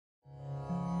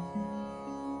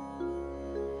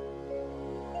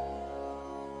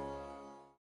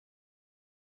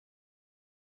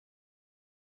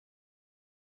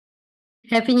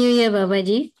Happy New Year,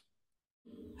 Babaji.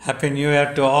 Happy New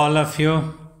Year to all of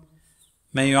you.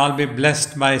 May you all be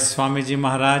blessed by Swamiji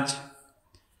Maharaj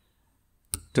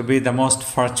to be the most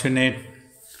fortunate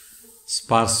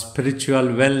for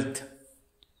spiritual wealth,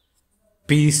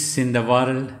 peace in the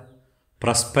world,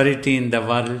 prosperity in the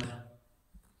world,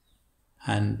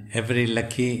 and every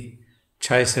lucky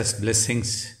choices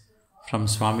blessings from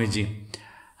Swamiji.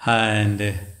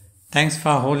 And thanks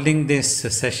for holding this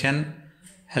session,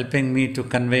 helping me to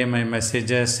convey my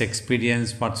messages,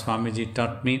 experience, what Swamiji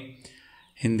taught me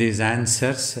in these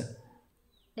answers.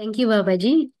 Thank you,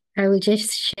 Babaji. I will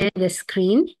just share the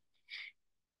screen.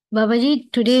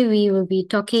 Babaji, today we will be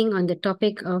talking on the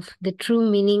topic of the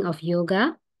true meaning of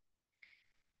yoga.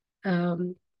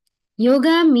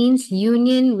 Yoga means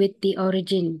union with the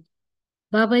origin.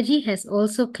 Babaji has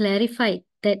also clarified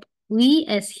that we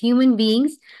as human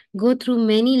beings go through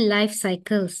many life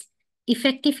cycles.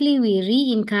 Effectively, we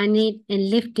reincarnate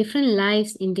and live different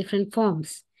lives in different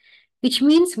forms, which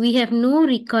means we have no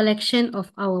recollection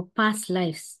of our past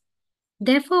lives.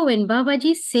 Therefore, when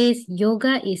Babaji says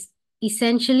yoga is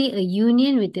essentially a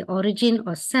union with the origin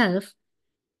or self,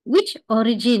 which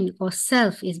origin or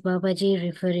self is Babaji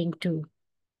referring to?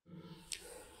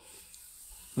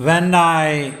 When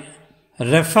I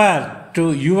refer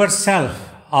to yourself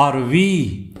or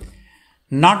we,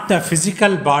 not the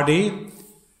physical body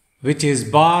which is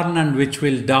born and which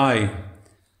will die,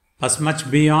 but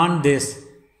much beyond this,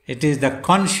 it is the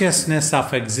consciousness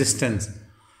of existence.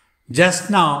 Just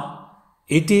now,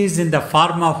 it is in the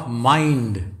form of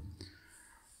mind.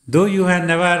 Though you have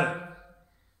never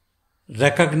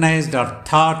recognized or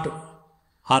thought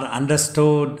or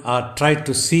understood or tried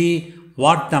to see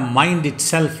what the mind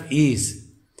itself is,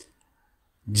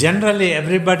 generally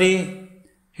everybody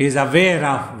is aware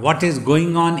of what is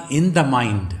going on in the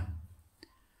mind,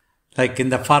 like in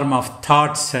the form of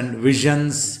thoughts and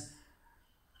visions.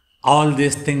 All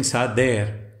these things are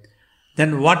there.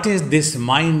 Then what is this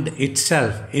mind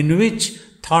itself in which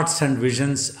thoughts and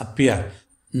visions appear?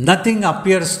 Nothing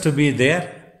appears to be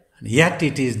there, yet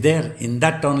it is there. In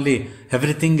that only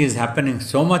everything is happening.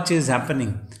 So much is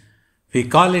happening. We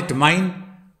call it mind,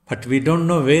 but we don't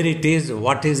know where it is,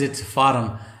 what is its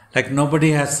form. Like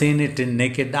nobody has seen it in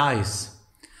naked eyes.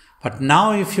 But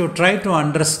now if you try to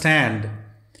understand,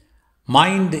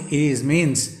 mind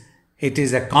means it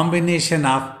is a combination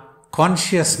of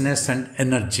consciousness and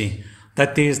energy.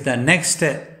 That is the next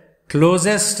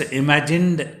closest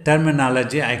imagined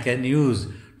terminology I can use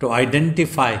to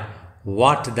identify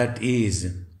what that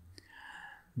is.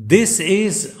 This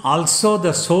is also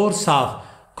the source of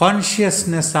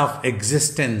consciousness of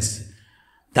existence.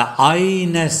 The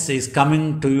I-ness is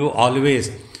coming to you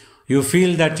always. You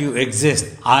feel that you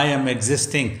exist. I am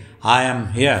existing. I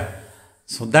am here.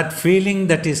 So that feeling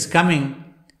that is coming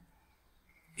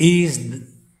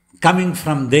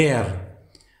from there.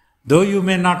 Though you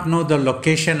may not know the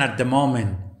location at the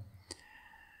moment.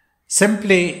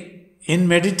 Simply in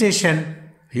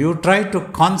meditation, you try to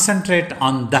concentrate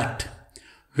on that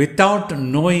without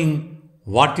knowing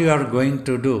what you are going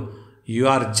to do. You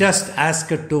are just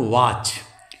asked to watch.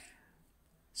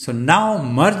 So now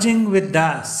merging with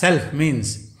the self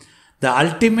means the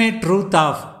ultimate truth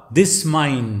of this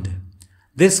mind,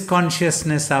 this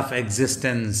consciousness of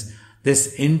existence,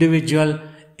 this individual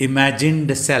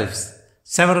imagined selves.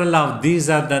 Several of these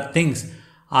are the things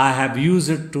I have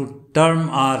used to term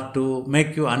or to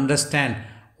make you understand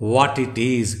what it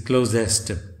is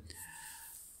closest.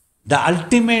 The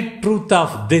ultimate truth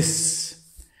of this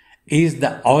is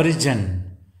the origin.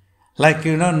 Like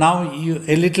now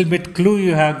a little bit clue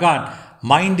you have got.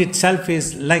 Mind itself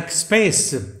is like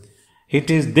space. It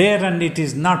is there and it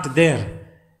is not there.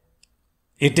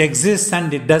 It exists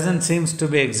and it doesn't seem to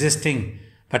be existing,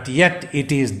 but yet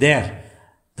it is there.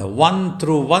 The one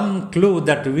through one clue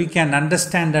that we can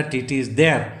understand that it is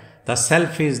there, the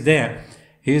self is there,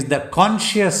 is the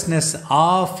consciousness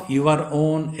of your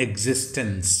own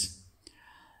existence.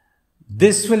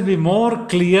 This will be more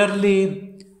clearly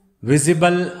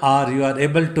visible, or you are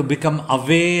able to become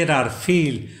aware or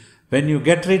feel when you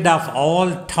get rid of all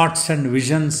thoughts and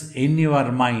visions in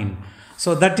your mind.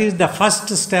 So that is the first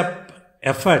step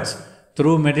efforts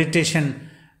through meditation.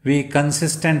 We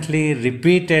consistently,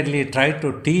 repeatedly try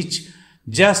to teach,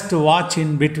 just watch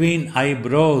in between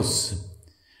eyebrows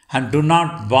and do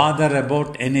not bother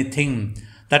about anything.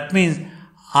 That means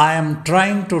I am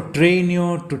trying to train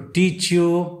you, to teach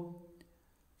you,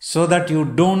 so that you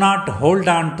do not hold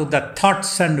on to the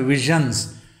thoughts and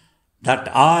visions that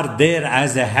are there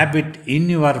as a habit in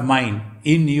your mind,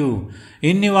 in you.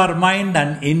 In your mind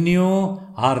and in you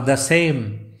are the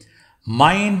same.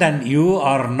 Mind and you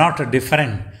are not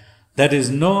different. There is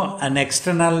no an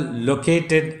external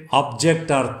located object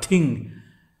or thing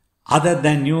other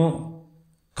than you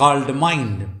called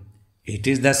mind. It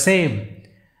is the same,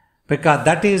 because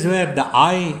that is where the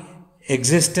I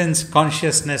existence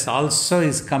consciousness also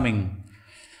is coming.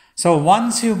 So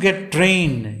once you get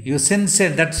trained,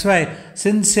 that's why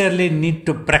sincerely need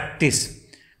to practice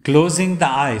closing the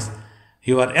eyes.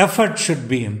 Your effort should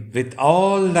be with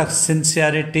all the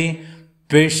sincerity,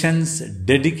 patience,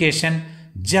 dedication.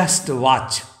 Just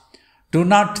watch. Do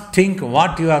not think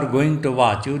what you are going to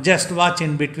watch. You just watch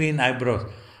in between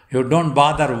eyebrows. You don't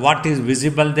bother what is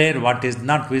visible there, what is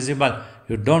not visible.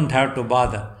 You don't have to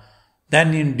bother.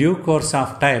 Then in due course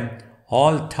of time,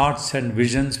 all thoughts and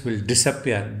visions will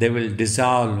disappear. They will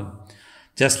dissolve.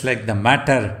 Just like the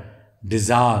matter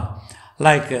dissolve.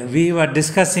 Like we were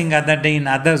discussing other day in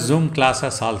other Zoom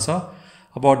classes also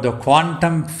about the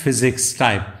quantum physics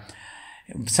type.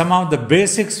 Some of the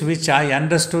basics which I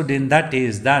understood in that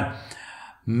is that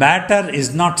matter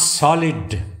is not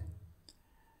solid.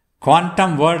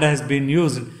 Quantum word has been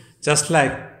used just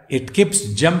like it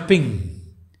keeps jumping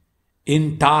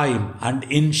in time and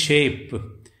in shape.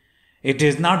 It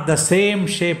is not the same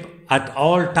shape at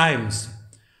all times.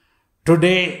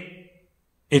 Today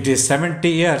it is 70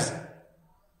 years.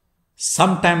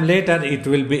 Sometime later it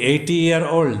will be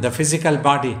 80-year-old, the physical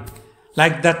body.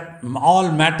 Like that,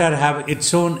 all matter have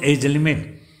its own age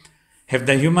limit. If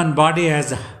the human body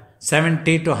has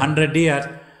 70 to 100 years,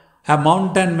 a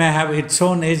mountain may have its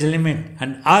own age limit,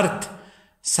 and earth,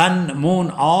 sun, moon,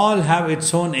 all have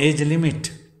its own age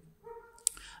limit.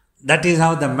 That is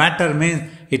how the matter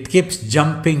means. It keeps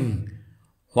jumping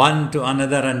one to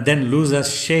another and then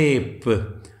loses shape.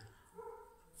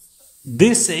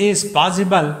 This is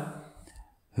possible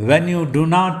when you do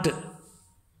not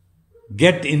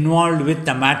get involved with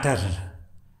the matter.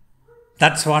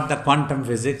 That's what the quantum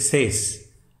physics says.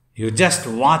 You just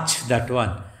watch that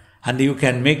one and you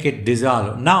can make it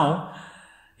dissolve. Now,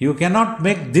 you cannot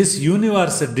make this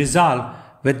universe dissolve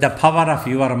with the power of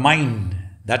your mind.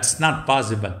 That's not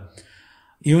possible.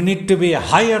 You need to be a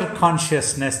higher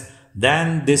consciousness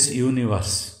than this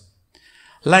universe.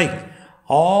 Like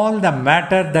all the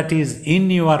matter that is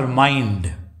in your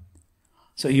mind.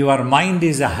 So your mind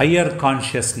is a higher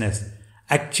consciousness.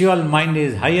 Actual mind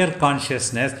is higher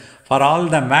consciousness for all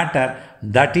the matter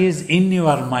that is in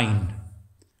your mind.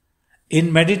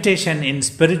 In meditation, in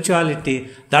spirituality,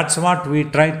 that's what we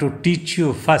try to teach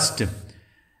you first.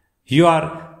 You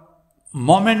are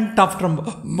moment after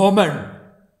moment,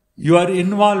 you are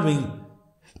involving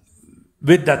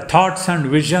with the thoughts and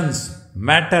visions,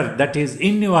 matter that is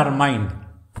in your mind.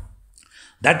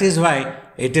 That is why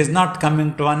it is not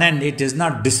coming to an end, it is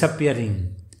not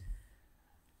disappearing.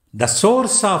 The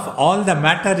source of all the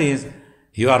matter is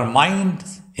your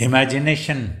mind's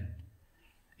imagination.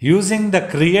 Using the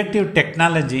creative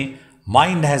technology,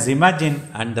 mind has imagined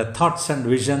and the thoughts and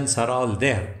visions are all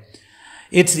there.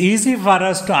 It's easy for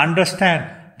us to understand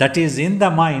that is in the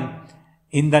mind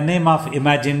in the name of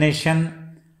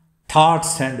imagination,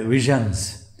 thoughts and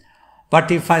visions. But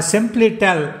if I simply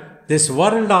tell this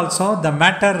world also, the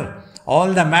matter,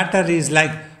 all the matter is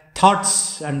like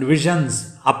thoughts and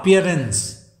visions,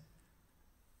 appearance.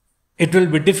 It will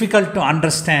be difficult to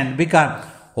understand because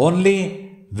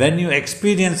only when you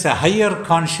experience a higher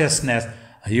consciousness,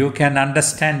 you can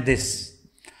understand this.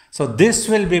 So this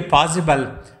will be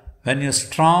possible when you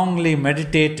strongly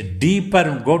meditate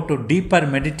deeper, go to deeper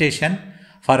meditation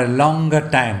for a longer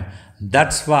time.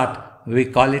 That's what we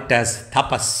call it as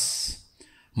tapas.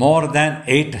 More than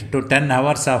 8 to 10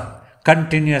 hours of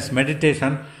continuous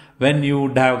meditation, when you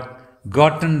would have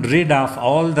gotten rid of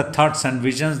all the thoughts and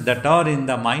visions that are in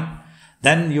the mind,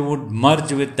 then you would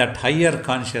merge with that higher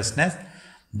consciousness.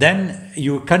 Then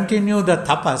you continue the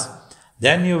tapas,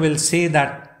 then you will see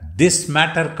that this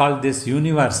matter called this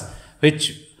universe,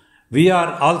 which we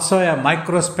are also a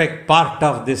microscopic part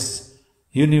of this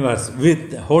universe,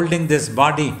 with holding this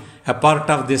body a part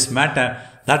of this matter.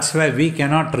 That's why we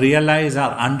cannot realize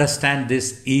or understand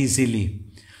this easily.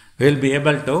 We will be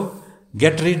able to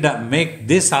get rid of, make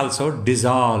this also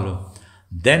dissolve.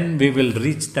 Then we will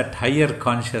reach that higher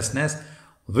consciousness,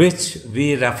 which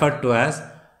we refer to as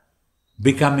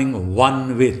becoming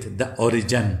one with the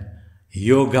origin.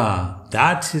 Yoga,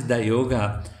 that is the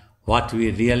yoga, what we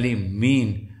really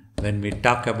mean when we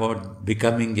talk about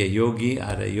becoming a yogi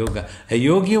or a yoga. A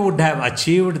yogi would have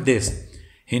achieved this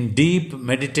in deep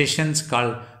meditations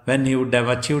called, when he would have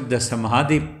achieved the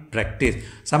samadhi practice.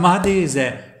 Samadhi is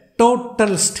a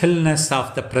total stillness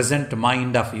of the present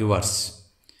mind of yours.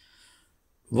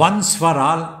 Once for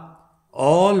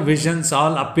all visions,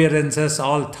 all appearances,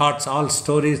 all thoughts, all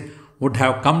stories would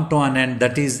have come to an end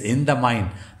that is in the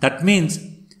mind. That means,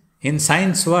 in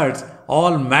science words,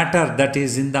 all matter that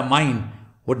is in the mind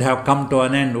would have come to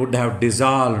an end, would have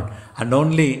dissolved, and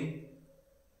only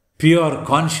pure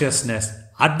consciousness.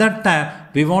 At that time,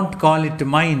 we won't call it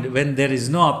mind. When there is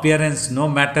no appearance, no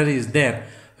matter is there,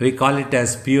 we call it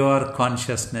as pure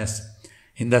consciousness.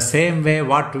 In the same way,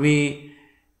 what we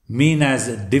mean as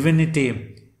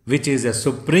divinity, which is a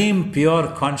supreme pure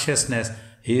consciousness,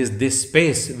 is this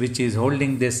space which is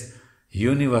holding this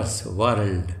universe,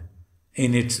 world,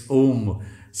 in its womb.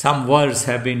 Some words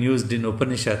have been used in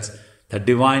Upanishads. The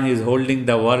divine is holding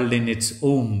the world in its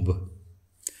womb.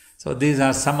 So these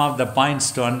are some of the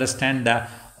points to understand the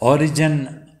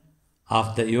origin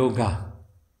of the yoga.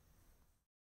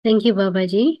 Thank you,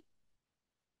 Babaji.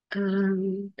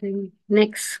 The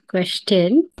next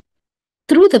question.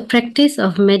 Through the practice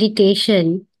of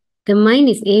meditation, the mind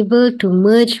is able to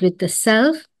merge with the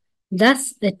self,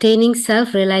 thus attaining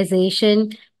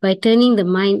self-realization by turning the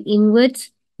mind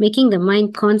inwards, making the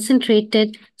mind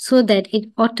concentrated so that it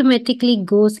automatically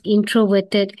goes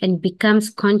introverted and becomes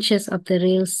conscious of the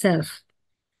real self.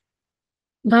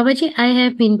 Babaji, I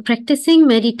have been practicing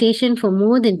meditation for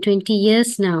more than 20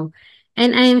 years now,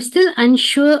 and I am still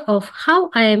unsure of how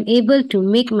I am able to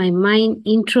make my mind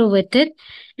introverted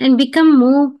and become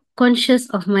more conscious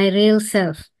of my real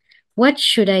self. What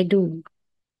should I do?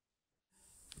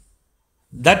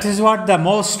 That is what the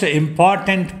most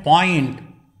important point.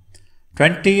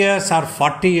 20 years or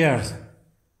 40 years.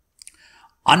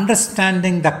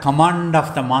 Understanding the command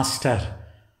of the master.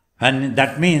 And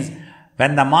that means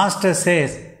when the master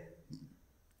says,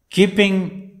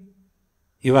 keeping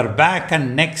your back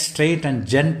and neck straight and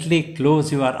gently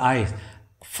close your eyes,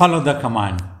 follow the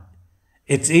command.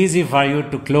 It's easy for you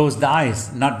to close the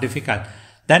eyes, not difficult.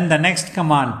 Then the next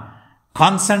command,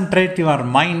 concentrate your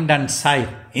mind and sight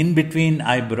in between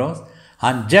eyebrows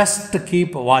and just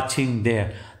keep watching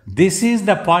there. This is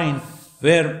the point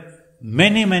where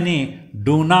many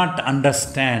do not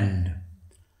understand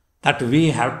that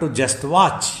we have to just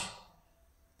watch.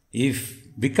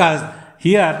 Because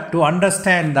here to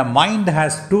understand the mind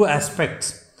has two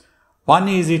aspects. One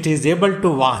is it is able to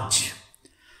watch.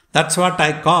 That's what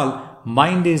I call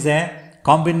mind is a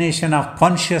combination of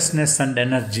consciousness and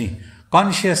energy.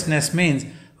 Consciousness means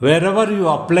wherever you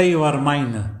apply your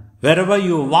mind, wherever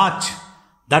you watch,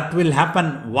 that will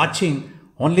happen watching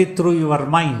only through your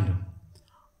mind.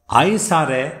 Eyes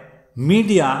are a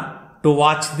media to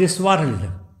watch this world.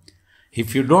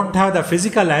 If you don't have the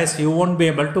physical eyes, you won't be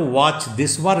able to watch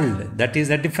this world. That is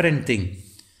a different thing.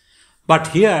 But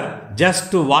here,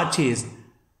 just to watch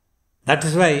that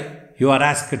is why you are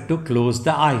asked to close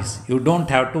the eyes. You don't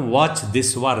have to watch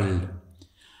this world.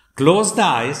 Close the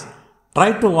eyes,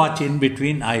 try to watch in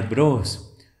between eyebrows.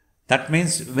 That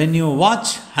means when you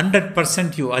watch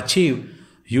 100% you achieve,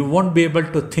 you won't be able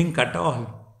to think at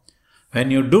all.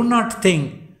 When you do not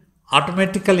think,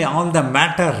 automatically all the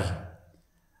matter.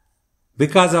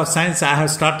 Because of science, I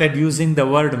have started using the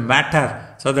word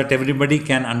matter so that everybody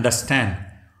can understand.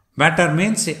 Matter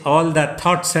means all the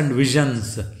thoughts and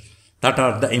visions that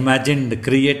are the imagined,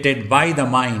 created by the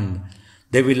mind.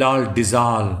 They will all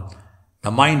dissolve. The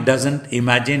mind doesn't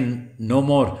imagine no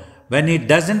more. When it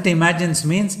doesn't imagine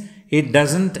means it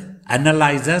doesn't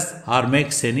analyzes or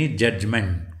makes any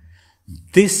judgment.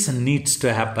 This needs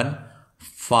to happen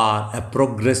for a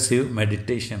progressive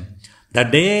meditation. The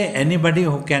day anybody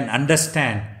who can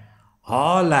understand,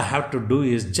 all I have to do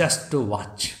is just to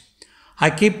watch. I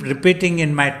keep repeating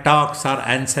in my talks or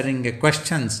answering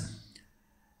questions.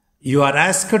 You are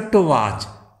asked to watch,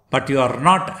 but you are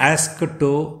not asked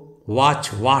to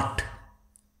watch what.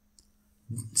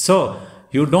 So,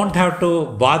 you don't have to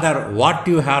bother what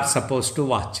you are supposed to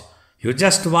watch. You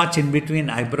just watch in between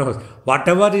eyebrows.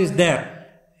 Whatever is there.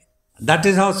 That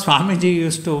is how Swamiji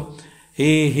used to.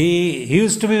 He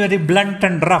used to be very blunt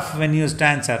and rough when he used to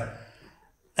answer.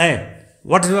 Hey,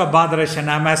 what is your botheration?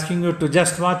 I am asking you to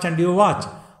just watch and you watch.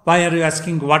 Why are you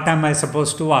asking what am I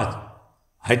supposed to watch?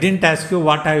 I didn't ask you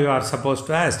what you are supposed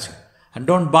to ask. And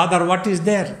don't bother what is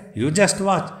there. You just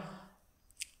watch.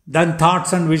 Then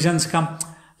thoughts and visions come.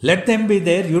 Let them be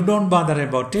there. You don't bother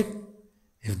about it.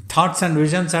 If thoughts and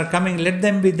visions are coming, let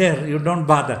them be there. You don't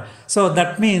bother. So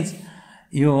that means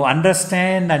you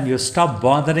understand and you stop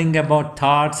bothering about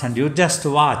thoughts and you just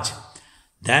watch.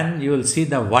 Then you will see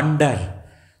the wonder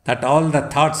that all the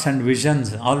thoughts and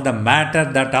visions, all the matter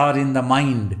that are in the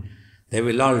mind, they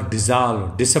will all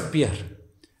dissolve, disappear,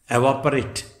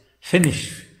 evaporate,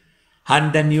 finish.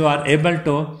 And then you are able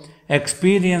to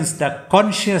experience the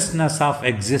consciousness of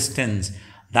existence.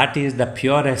 That is the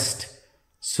purest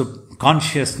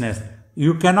consciousness.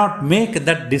 You cannot make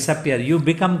that disappear. You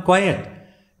become quiet.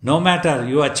 No matter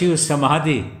you achieve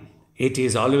samadhi, it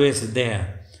is always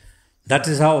there. That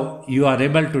is how you are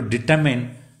able to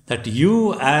determine that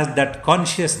you as that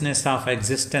consciousness of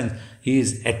existence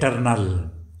is eternal.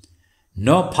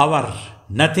 No power,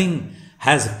 nothing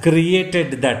has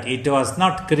created that. It was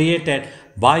not created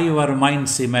by your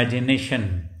mind's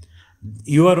imagination.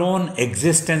 Your own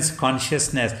existence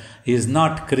consciousness is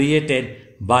not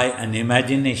created by an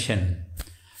imagination.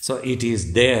 So it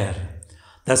is there.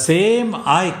 The same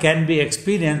I can be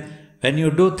experienced when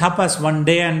you do tapas one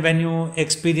day and when you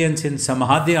experience in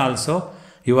samadhi also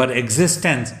your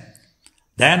existence.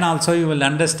 Then also you will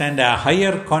understand a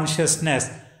higher consciousness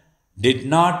did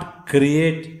not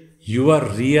create your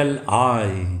real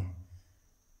I.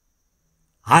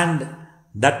 And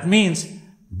that means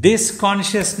this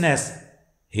consciousness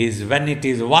is, when it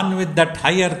is one with that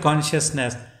higher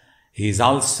consciousness, is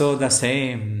also the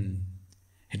same.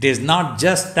 It is not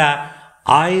just the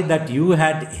I that you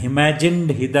had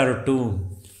imagined hitherto.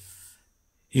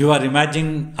 You are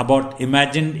imagining about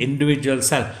imagined individual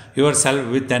self, yourself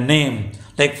with a name.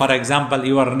 Like for example,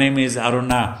 your name is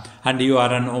Aruna and you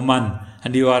are an woman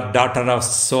and you are daughter of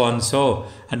so and so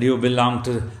and you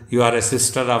are a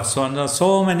sister of so and so.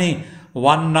 So many,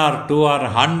 one or two or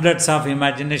hundreds of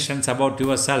imaginations about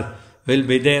yourself will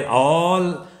be there.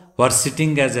 All were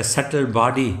sitting as a subtle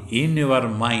body in your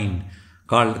mind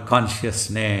called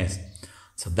consciousness.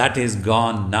 So that is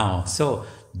gone now. So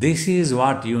this is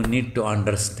what you need to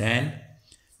understand.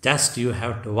 Just you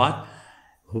have to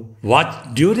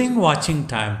watch. During watching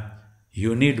time,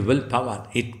 you need willpower.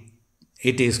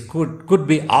 It is could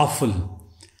be awful,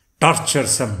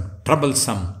 torturesome,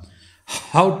 troublesome.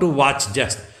 How to watch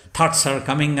just? Thoughts are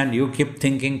coming and you keep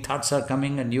thinking. Thoughts are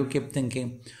coming and you keep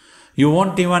thinking. You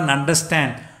won't even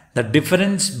understand the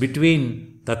difference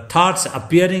between the thoughts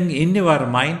appearing in your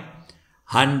mind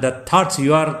and the thoughts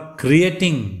you are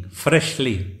creating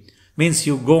freshly. Means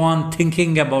you go on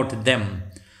thinking about them.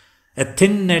 A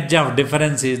thin edge of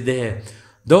difference is there.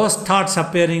 Those thoughts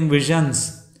appearing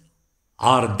visions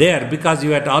are there because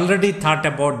you had already thought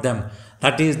about them.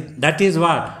 That is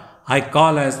what I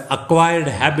call as acquired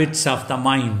habits of the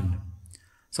mind.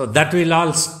 So that will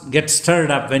all get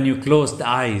stirred up when you close the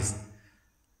eyes.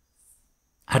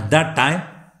 At that time,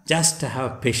 just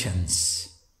have patience.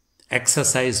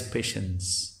 Exercise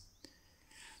patience.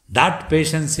 That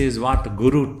patience is what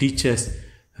Guru teaches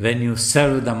when you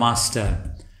serve the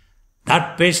Master.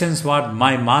 That patience what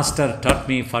my Master taught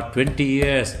me for 20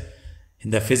 years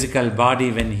in the physical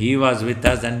body when he was with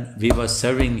us and we were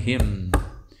serving him.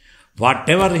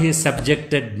 Whatever he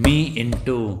subjected me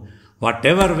into,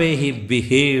 whatever way he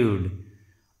behaved,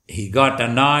 he got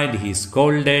annoyed, he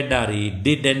scolded or he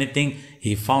did anything,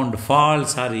 he found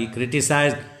faults or he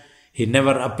criticized, he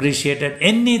never appreciated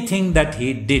anything that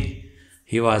he did.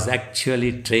 He was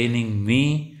actually training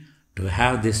me to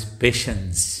have this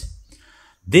patience.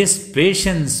 This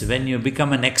patience, when you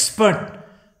become an expert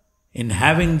in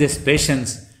having this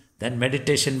patience, then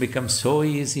meditation becomes so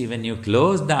easy. When you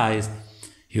close the eyes,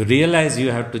 you realize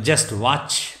you have to just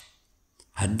watch,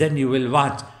 and then you will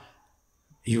watch.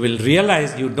 You will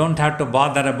realize you don't have to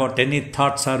bother about any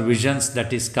thoughts or visions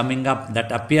that is coming up,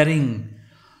 that appearing,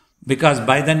 because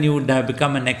by then you would have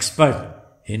become an expert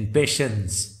in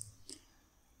patience.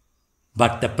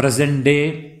 But the present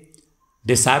day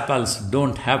disciples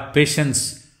don't have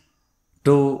patience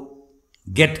to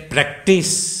get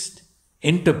practiced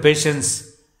into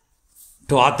patience,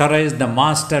 to authorize the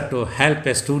Master to help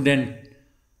a student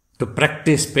to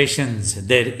practice patience.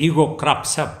 Their ego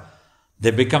crops up.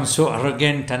 They become so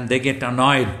arrogant and they get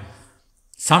annoyed.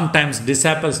 Sometimes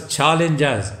disciples challenge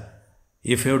us.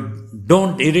 If you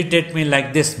don't irritate me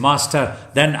like this, Master,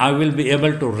 then I will be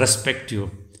able to respect you.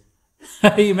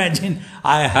 Imagine,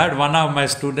 I heard one of my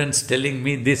students telling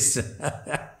me this.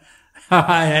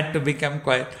 I had to become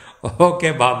quiet.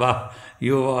 Okay, Baba,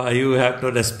 you have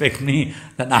to respect me,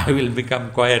 then I will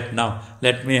become quiet now.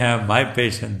 Let me have my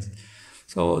patience.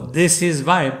 So this is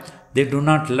why they do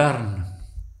not learn.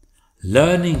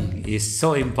 Learning is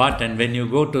so important. When you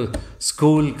go to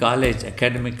school, college,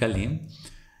 academically,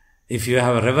 if you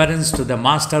have reverence to the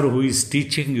Master who is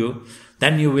teaching you,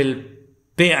 then you will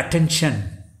pay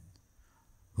attention.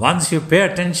 Once you pay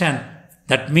attention,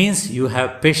 that means you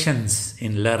have patience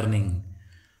in learning.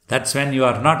 That's when you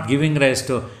are not giving rise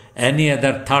to any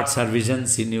other thoughts or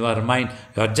visions in your mind.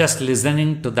 You are just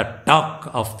listening to the talk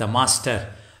of the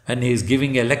Master. When he is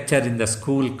giving a lecture in the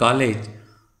school, college,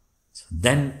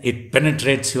 then it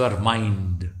penetrates your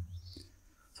mind.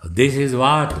 So this is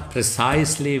what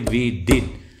precisely we did.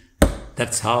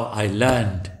 That's how I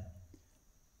learned.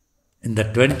 in the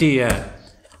 20 year,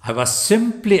 I was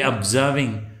simply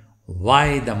observing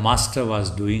why the master was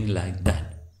doing like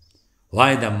that,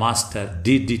 why the master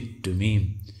did it to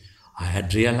me. I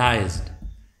had realized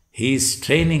he is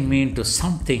training me into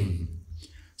something.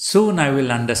 Soon I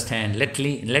will understand.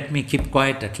 Let me keep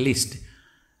quiet at least.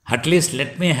 At least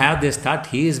let me have this thought.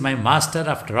 He is my master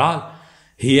after all.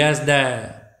 He has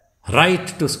the right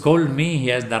to scold me. He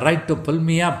has the right to pull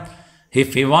me up.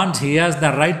 If he wants, he has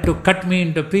the right to cut me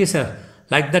into pieces.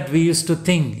 Like that we used to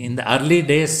think in the early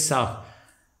days of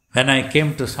when I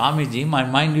came to Swamiji, my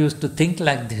mind used to think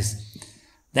like this.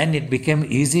 Then it became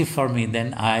easy for me.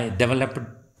 Then I developed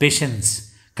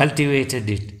patience, cultivated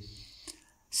it.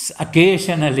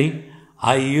 Occasionally,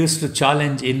 I used to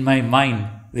challenge in my mind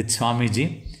with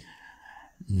Swamiji.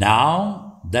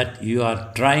 Now that you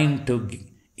are trying to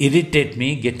irritate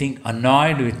me, getting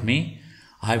annoyed with me,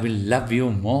 I will love you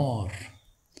more.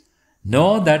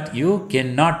 Know that you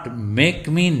cannot make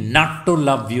me not to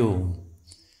love you.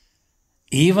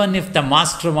 Even if the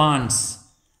master wants,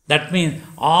 that means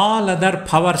all other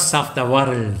powers of the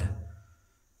world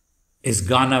is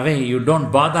gone away. You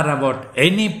don't bother about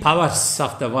any powers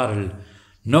of the world.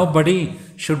 Nobody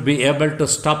should be able to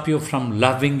stop you from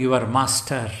loving your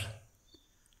master.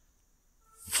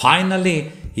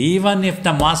 Finally, even if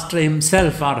the master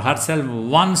himself or herself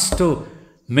wants to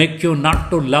make you not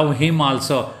to love him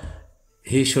also,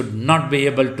 he should not be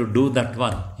able to do that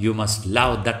one. You must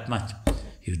love that much.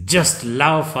 You just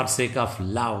love for sake of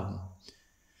love.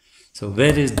 So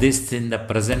where is this in the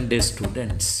present day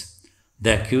students?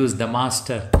 They accuse the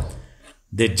master.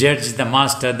 They judge the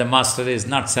master. The master is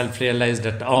not self-realized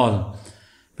at all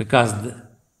because the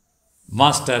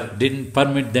master didn't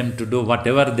permit them to do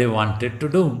whatever they wanted to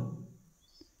do.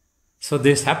 So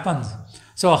this happens.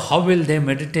 So how will they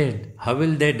meditate? How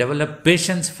will they develop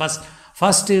patience first?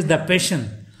 First is the patience.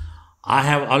 I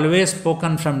have always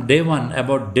spoken from day one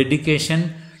about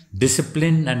dedication,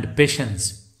 discipline and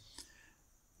patience.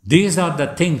 These are the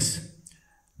things.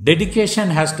 Dedication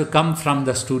has to come from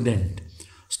the student.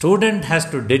 Student has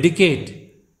to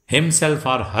dedicate himself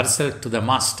or herself to the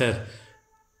master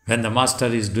when the master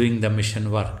is doing the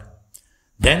mission work.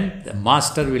 Then the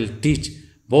master will teach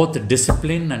both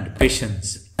discipline and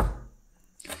patience.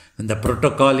 When the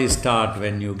protocol is taught,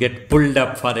 when you get pulled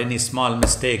up for any small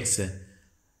mistakes,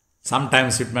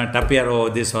 sometimes it might appear, oh,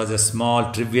 this was a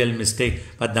small, trivial mistake,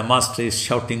 but the master is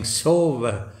shouting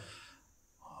so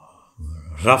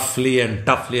roughly and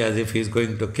toughly as if he is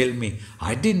going to kill me.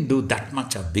 I didn't do that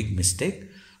much a big mistake.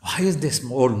 Why is this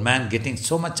old man getting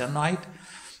so much annoyed?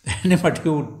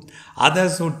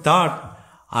 Others who thought,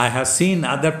 I have seen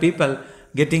other people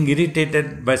getting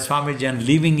irritated by Swamiji and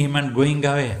leaving him and going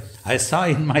away. I saw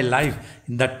in my life,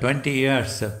 in that 20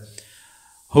 years,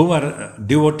 who were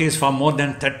devotees for more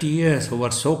than 30 years, who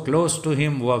were so close to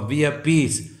him, who were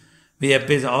VIPs,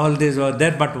 all these were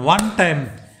there. But one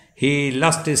time, he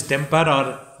lost his temper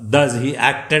or thus he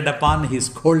acted upon, he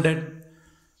scolded.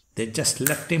 They just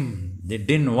left him. They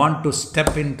didn't want to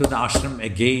step into the ashram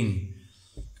again.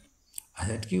 I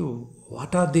said,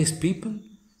 what are these people?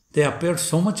 They appeared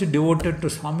so much devoted to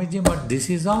Swamiji, but this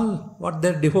is all what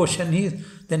their devotion is.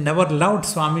 They never loved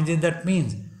Swamiji, that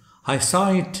means. I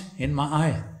saw it in my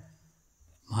eye.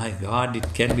 My God,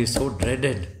 it can be so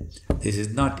dreaded. This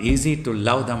is not easy to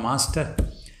love the master.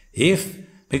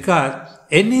 Because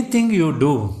anything you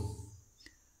do,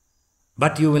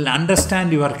 but you will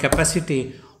understand your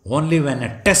capacity only when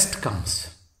a test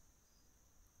comes.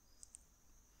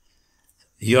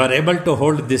 You are able to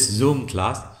hold this Zoom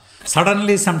class.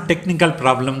 Suddenly some technical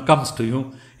problem comes to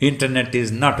you. Internet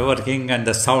is not working and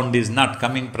the sound is not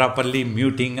coming properly,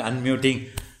 muting, unmuting.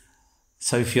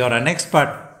 So if you are an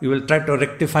expert, you will try to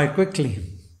rectify quickly.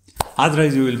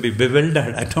 Otherwise you will be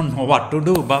bewildered. I don't know what to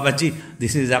do. Babaji,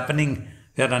 this is happening.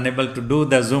 We are unable to do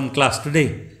the Zoom class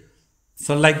today.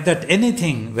 So like that,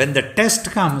 anything, when the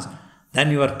test comes, then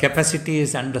your capacity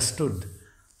is understood.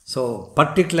 So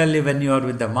particularly when you are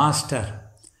with the master,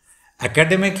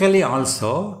 academically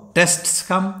also, tests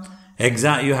come,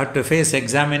 you have to face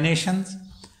examinations,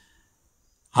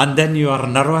 and then you are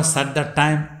nervous at that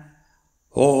time.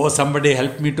 Oh, somebody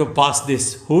help me to pass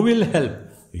this. Who will help?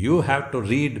 You have to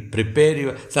read, prepare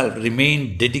yourself,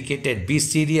 remain dedicated, be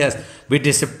serious, be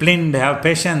disciplined, have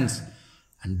patience,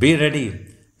 and be ready.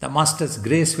 The Master's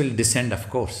grace will descend, of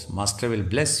course. Master will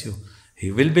bless you.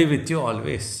 He will be with you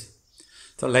always.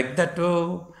 So like that,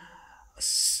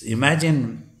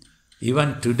 imagine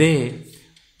even today,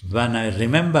 when I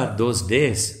remember those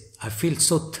days, I feel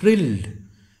so thrilled,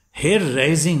 hair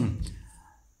rising.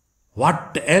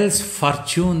 What else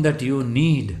fortune that you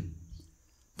need?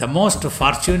 The most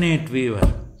fortunate we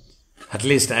were. At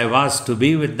least I was to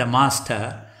be with the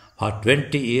master for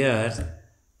 20 years.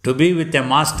 To be with a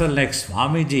master like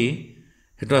Swamiji,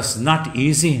 it was not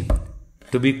easy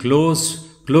to be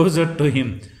closer to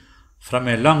him. From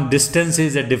a long distance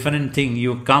is a different thing.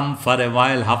 You come for a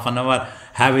while, half an hour,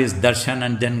 have his darshan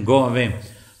and then go away.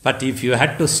 But if you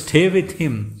had to stay with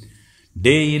him,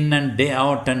 day in and day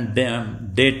out and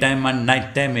daytime and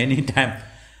nighttime, anytime,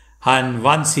 and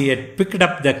once he had picked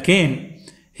up the cane,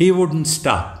 he wouldn't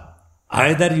stop.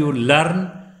 Either you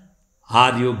learn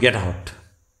or you get out.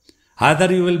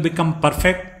 Either you will become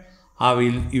perfect or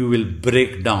you will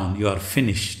break down. You are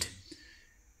finished.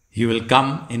 You will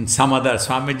come in some other.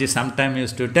 Swamiji sometimes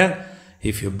used to tell,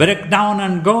 if you break down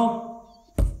and go,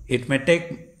 it may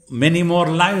take many more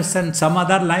lives and some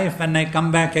other life. When I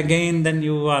come back again, then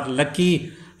you are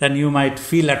lucky, then you might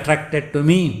feel attracted to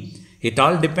me. It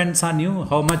all depends on you,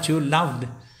 how much you loved.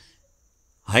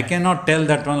 I cannot tell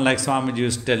that one like Swamiji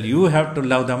used to tell. You have to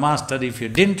love the master. If you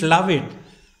didn't love it,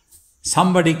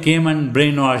 somebody came and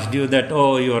brainwashed you that,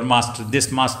 oh, your master, this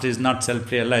master is not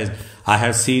self-realized. I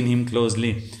have seen him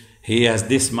closely. He has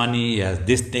this money, he has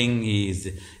this thing,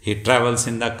 he travels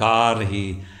in the car,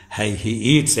 he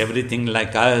eats everything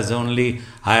like us only.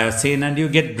 I have seen, and you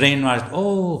get brainwashed.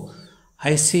 Oh,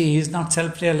 I see, he is not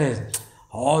self-realized.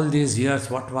 All these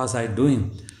years, what was I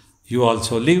doing? You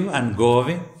also live and go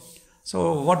away.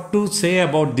 So what to say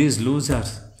about these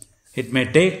losers? It may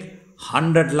take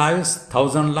 100 lives,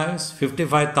 1,000 lives,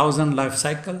 55,000 life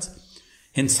cycles.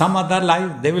 In some other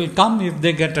life, they will come if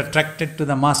they get attracted to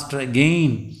the master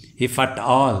again, if at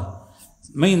all.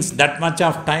 Means that much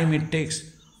of time it takes.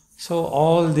 So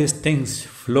all these things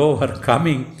flow are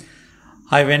coming.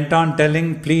 I went on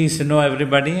telling, please know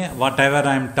everybody, whatever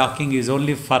I am talking is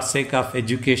only for sake of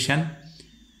education,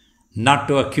 not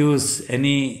to accuse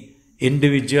any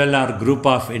individual or group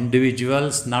of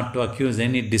individuals, not to accuse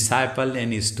any disciple,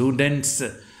 any students.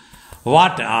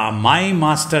 What my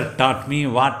master taught me,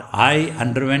 what I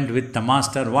underwent with the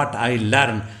master, what I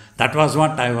learned, that was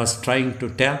what I was trying to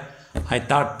tell. I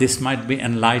thought this might be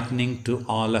enlightening to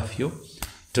all of you.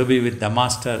 To be with the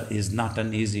master is not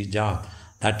an easy job.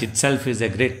 That itself is a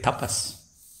great tapas.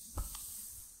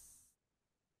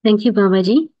 Thank you,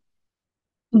 Babaji.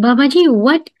 Babaji,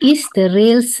 what is the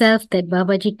real self that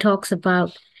Babaji talks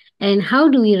about? And how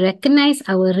do we recognize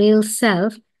our real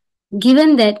self,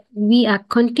 given that we are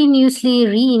continuously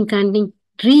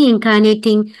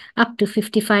reincarnating up to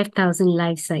 55,000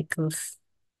 life cycles?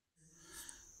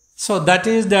 So that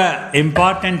is the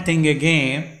important thing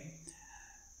again,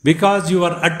 because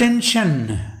your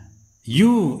attention,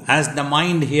 you as the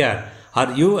mind here,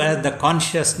 or you as the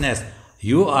consciousness,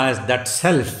 you as that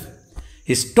self,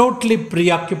 is totally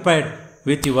preoccupied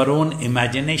with your own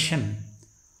imagination.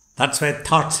 That's why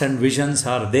thoughts and visions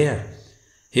are there.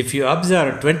 If you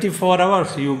observe 24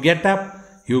 hours, you get up,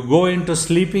 you go into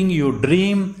sleeping, you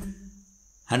dream,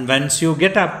 and once you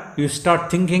get up, you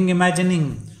start thinking,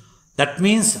 imagining. That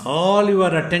means all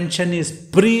your attention is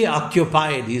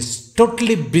preoccupied, is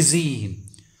totally busy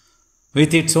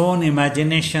with its own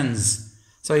imaginations.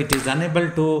 So it is unable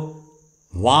to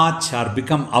watch or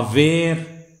become aware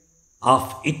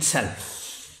of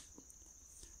itself.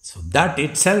 So that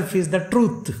itself is the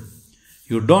truth.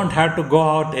 You don't have to go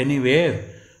out anywhere.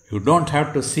 You don't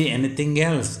have to see anything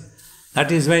else.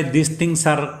 That is why these things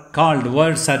are called,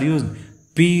 words are used,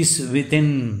 peace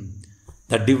within.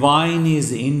 The divine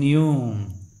is in you.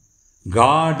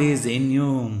 God is in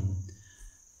you.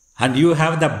 And you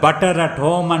have the butter at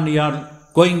home and you are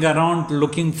going around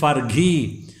looking for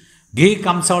ghee. Ghee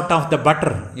comes out of the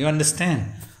butter. You understand?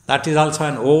 That is also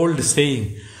an old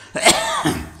saying.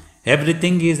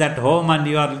 Everything is at home and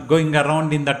you are going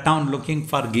around in the town looking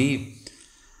for ghee.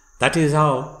 That is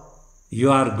how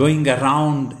you are going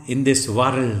around in this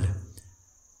world.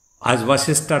 As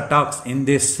Vasishtha talks in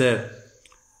this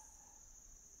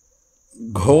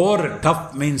ghor,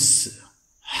 tough means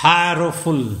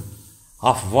harrowful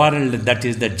of world, that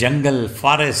is the jungle,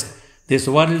 forest. This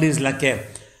world is like a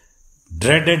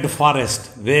dreaded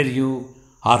forest where you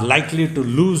are likely to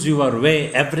lose your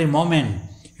way every moment.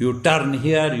 You turn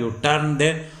here, you turn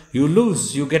there, you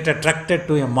lose. You get attracted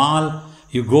to a mall,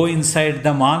 you go inside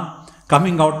the mall.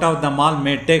 Coming out of the mall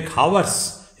may take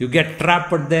hours. You get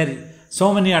trapped there.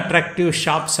 So many attractive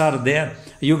shops are there.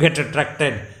 You get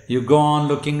attracted. You go on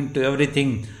looking into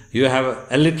everything. You have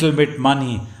a little bit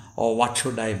money. Oh, what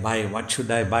should I buy? What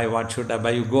should I buy? What should I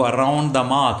buy? You go around the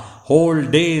mall. Whole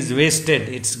day is wasted.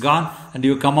 It's gone and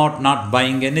you come out not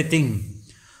buying anything.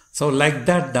 So like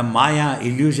that, the Maya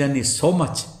illusion is so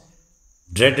much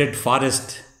dreaded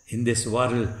forest in this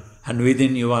world and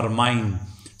within your mind.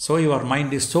 So your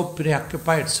mind is so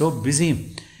preoccupied, so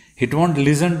busy. It won't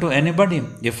listen to anybody.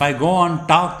 If I go on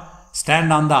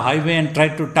stand on the highway and try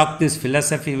to talk this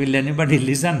philosophy, will anybody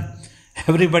listen?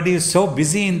 Everybody is so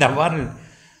busy in the world.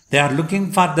 They are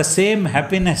looking for the same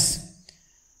happiness.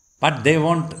 But they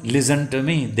won't listen to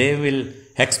me. They will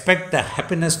expect the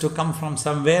happiness to come from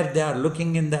somewhere. They are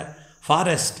looking in the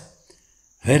forest.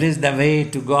 Where is the way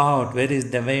to go out? Where is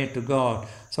the way to go out?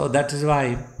 So that is why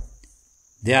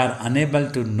they are unable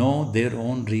to know their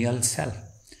own real self.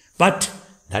 But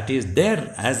that is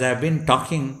there. As I have been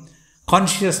talking,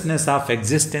 consciousness of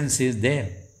existence is there.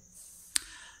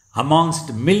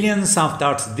 Amongst millions of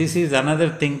thoughts, this is another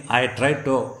thing I try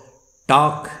to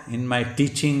talk in my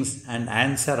teachings and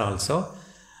answer also.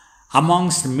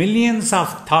 Amongst millions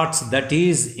of thoughts that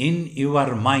is in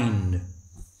your mind,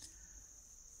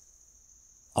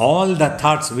 all the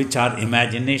thoughts which are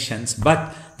imaginations,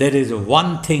 but there is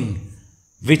one thing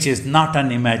which is not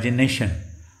an imagination.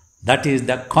 That is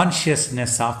the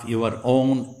consciousness of your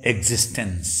own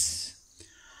existence.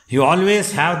 You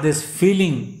always have this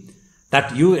feeling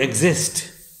that you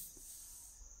exist.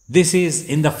 This is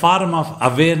in the form of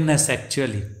awareness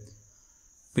actually.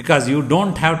 Because you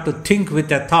don't have to think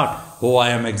with a thought, oh, I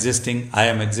am existing, I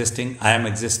am existing, I am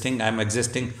existing, I am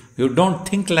existing. You don't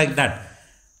think like that.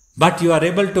 But you are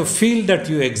able to feel that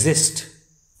you exist.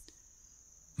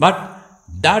 But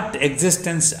that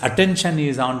existence, attention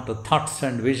is on to thoughts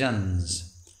and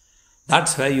visions.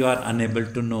 That's why you are unable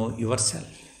to know yourself.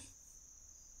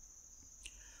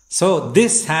 So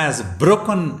this has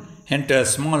broken into a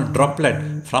small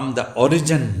droplet from the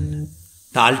origin,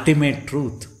 the ultimate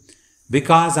truth.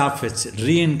 Because of its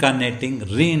reincarnating.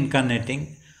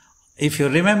 If you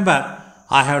remember,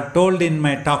 I have told in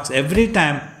my talks, every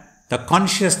time the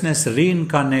consciousness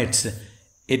reincarnates,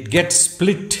 it gets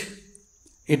split.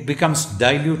 It becomes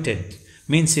diluted,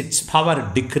 means its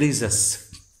power decreases.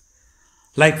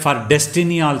 Like for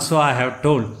destiny also I have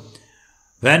told,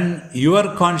 when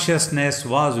your consciousness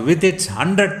was with its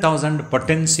 100,000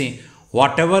 potency,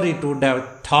 whatever it would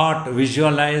have thought,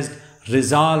 visualized,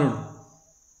 resolved,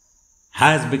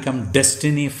 has become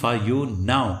destiny for you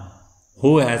now,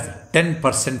 who has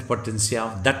 10% potency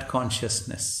of that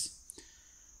consciousness.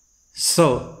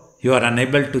 So, you are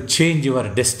unable to change your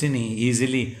destiny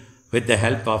easily with the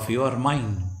help of your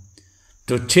mind.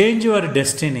 To change your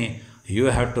destiny, you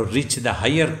have to reach the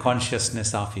higher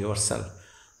consciousness of yourself.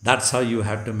 That's how you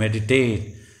have to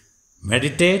meditate.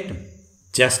 Meditate,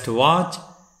 just watch.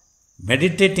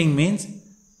 Meditating means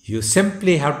you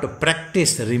simply have to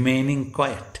practice remaining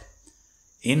quiet.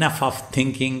 Enough of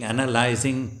thinking,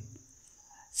 analyzing.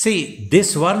 See,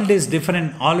 this world is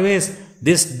different. Always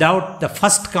this doubt, the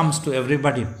first comes to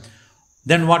everybody.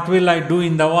 Then what will I do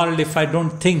in the world if I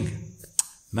don't think?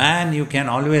 Man, you can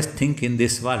always think in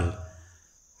this world.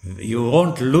 You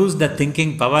won't lose the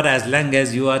thinking power as long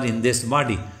as you are in this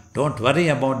body. Don't worry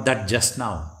about that just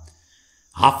now.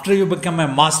 After you become a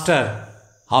master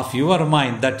of your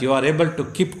mind, that you are able to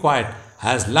keep quiet,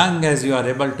 as long as you are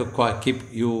able to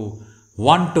you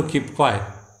want to keep quiet.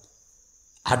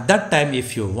 At that time,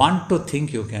 if you want to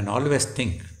think, you can always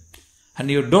think. And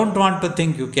you don't want to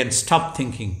think, you can stop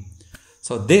thinking.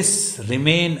 So this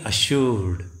remain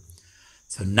assured.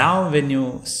 So now when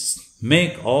you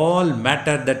make all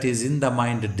matter that is in the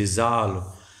mind dissolve,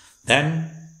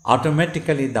 then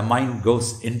automatically the mind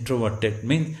goes introverted.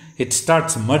 Means it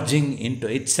starts merging into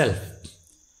itself,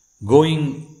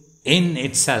 going in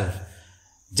itself.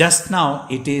 Just now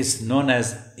it is known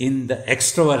as in the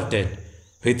extroverted.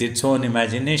 With its own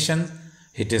imagination,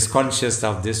 it is conscious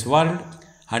of this world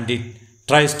and it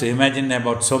tries to imagine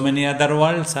about so many other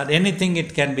worlds or anything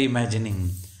it can be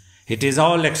imagining. It is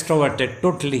all extroverted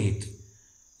totally.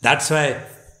 That's why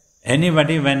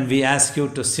anybody, when we ask you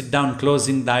to sit down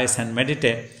closing the eyes and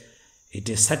meditate, it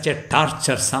is such a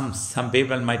torture. Some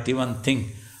people might even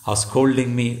think of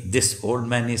scolding me. This old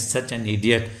man is such an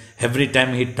idiot. Every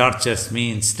time he tortures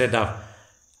me, instead of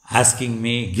asking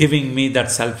me, giving me that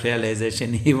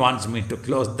self-realization, he wants me to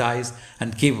close the eyes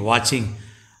and keep watching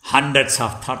hundreds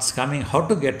of thoughts coming. How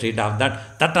to get rid of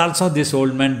that? That also this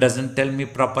old man doesn't tell me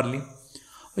properly.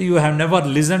 You have never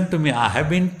listened to me. I have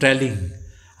been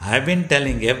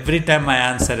telling every time I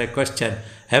answer a question,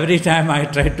 every time I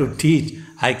try to teach,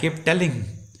 I keep telling.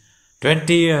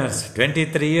 20 years,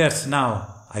 23 years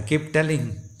now, I keep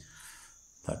telling.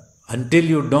 But until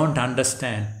you don't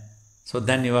understand, so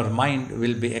then your mind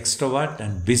will be extrovert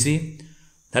and busy.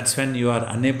 That's when you are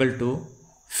unable to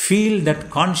feel that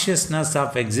consciousness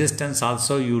of existence.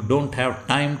 Also, you don't have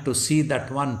time to see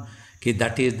that one. Okay,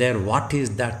 that is there. What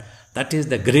is that? That is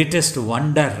the greatest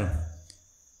wonder.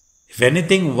 If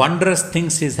anything wondrous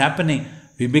things is happening,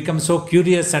 we become so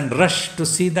curious and rush to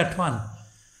see that one.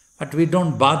 But we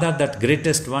don't bother that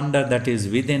greatest wonder that is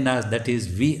within us, that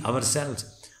is we ourselves,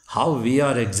 how we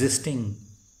are existing.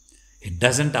 It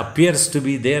doesn't appear to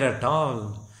be there at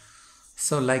all.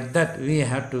 So like that we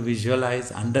have to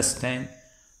visualize, understand,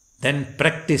 then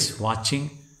practice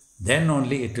watching, then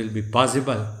only it will be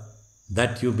possible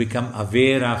that you become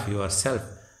aware of yourself.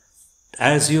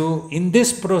 As you, in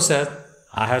this process,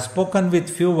 I have spoken with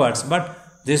few words, but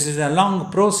this is a long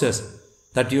process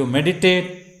that you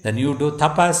meditate, then you do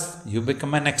tapas, you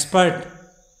become an expert,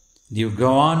 you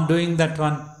go on doing that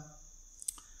one.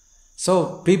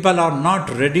 So people are not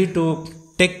ready to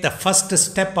take the first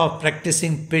step of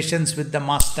practicing patience with the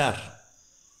master.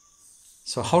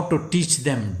 So how to teach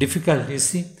them? Difficult, you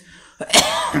see.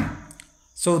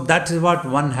 So that is what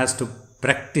one has to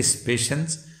practice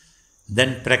patience,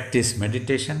 then practice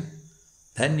meditation,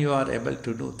 then you are able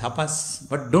to do tapas.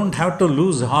 But don't have to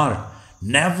lose heart.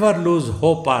 Never lose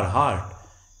hope or heart.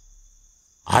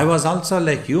 I was also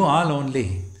like you all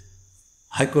only.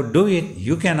 I could do it.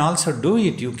 You can also do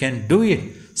it. You can do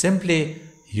it. Simply,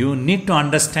 you need to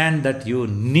understand that you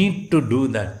need to do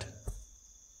that.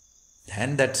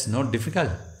 Then that's no difficult.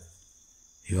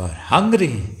 You are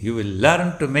hungry. You will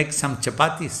learn to make some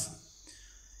chapatis.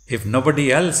 If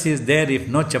nobody else is there, if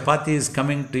no chapati is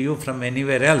coming to you from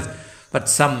anywhere else, but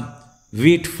some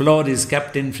wheat flour is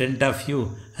kept in front of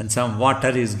you and some water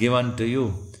is given to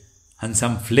you and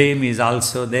some flame is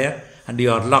also there and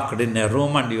you are locked in a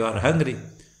room and you are hungry,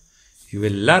 you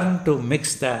will learn to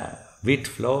mix the wheat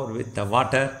flour with the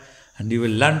water and you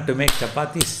will learn to make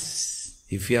chapatis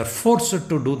if you are forced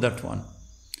to do that one.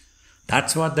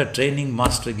 That's what the training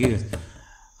master gives.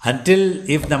 Until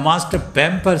if the master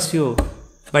pampers you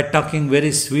by talking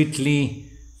very sweetly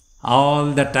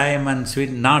all the time and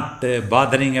sweet, not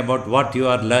bothering about what you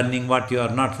are learning, what you are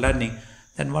not learning,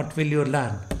 then what will you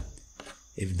learn?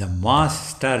 If the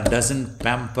master doesn't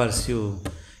pampers you,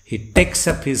 he takes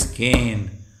up his cane,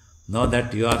 know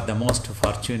that you are the most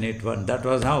fortunate one. That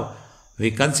was how we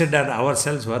consider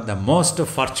ourselves were the most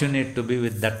fortunate to be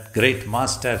with that great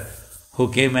master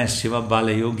who came as Shiva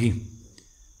Balayogi.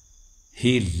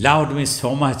 He loved me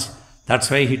so much, that's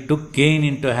why he took cane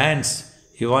into hands.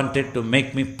 He wanted to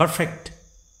make me perfect.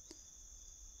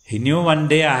 He knew one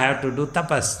day I have to do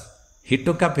tapas. He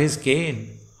took up his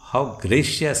cane. How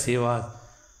gracious he was,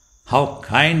 how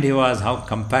kind he was, how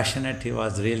compassionate he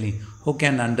was really. Who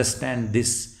can understand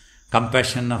this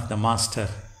compassion of the master,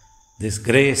 this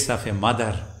grace of a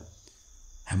mother?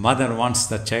 A mother wants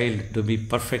the child to be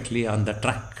perfectly on the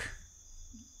track.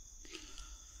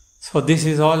 So this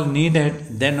is all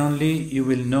needed, then only you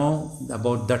will know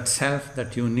about that self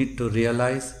that you need to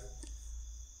realize.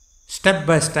 Step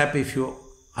by step, if you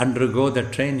undergo the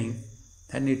training,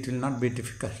 then it will not be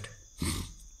difficult.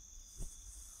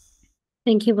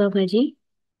 Thank you, Babaji.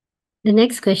 The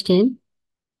next question.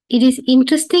 It is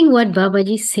interesting what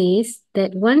Babaji says,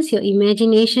 that once your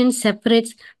imagination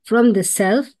separates from the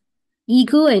self,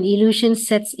 ego and illusion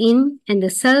sets in and the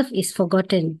self is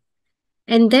forgotten.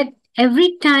 And that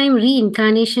every time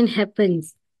reincarnation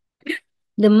happens,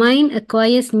 the mind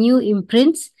acquires new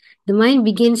imprints. The mind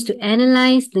begins to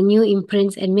analyze the new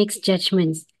imprints and makes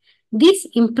judgments. These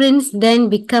imprints then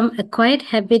become acquired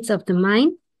habits of the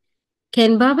mind.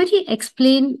 Can Babaji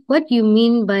explain what you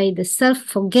mean by the self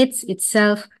forgets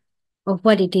itself of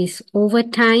what it is over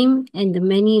time and the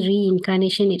many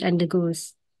reincarnation it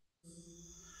undergoes?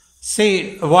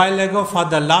 See, a while ago for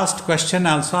the last question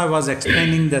also I was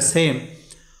explaining the same,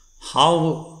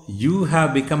 how you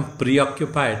have become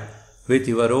preoccupied with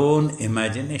your own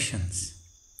imaginations.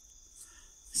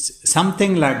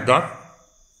 Something like that.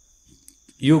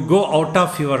 You go out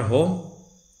of your home,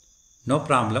 no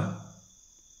problem.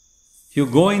 You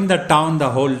go in the town the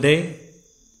whole day.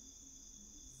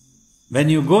 When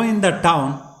you go in the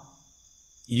town,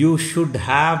 you should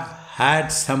have had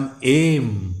some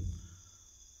aim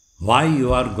why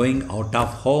you are going out of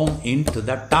home into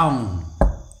the town.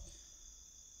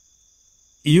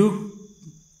 You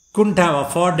couldn't have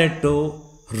afforded to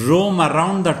roam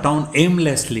around the town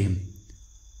aimlessly.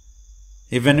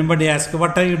 If anybody asks,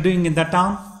 what are you doing in the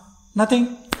town?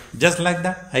 Nothing. Just like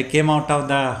that. I came out of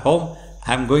the home,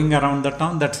 I am going around the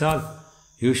town, that's all.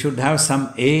 You should have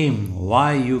some aim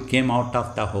why you came out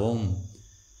of the home.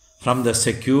 From the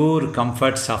secure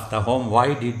comforts of the home,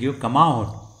 why did you come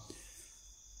out?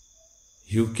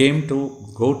 You came to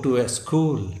go to a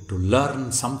school to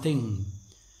learn something.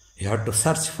 You have to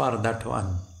search for that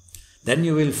one. Then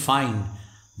you will find.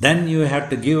 Then you have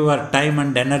to give your time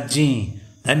and energy.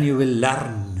 Then you will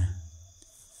learn.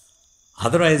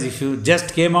 Otherwise, if you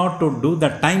just came out to do the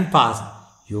time pass,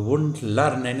 you wouldn't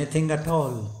learn anything at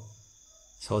all.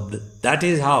 So that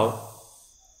is how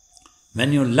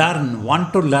When you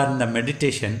want to learn the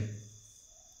meditation,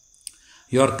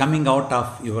 you are coming out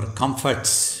of your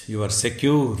comforts, you are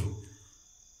secure.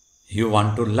 You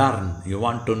want to learn, you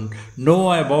want to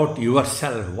know about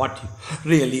yourself, what you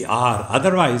really are.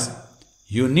 Otherwise,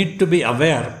 you need to be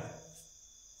aware,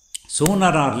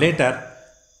 sooner or later,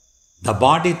 the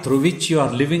body through which you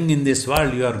are living in this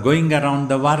world, you are going around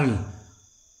the world.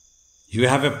 You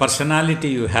have a personality,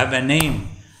 you have a name.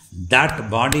 That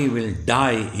body will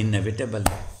die inevitably.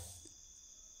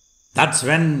 That's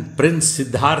when Prince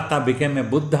Siddhartha became a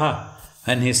Buddha,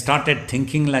 when he started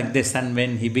thinking like this and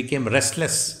when he became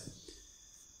restless.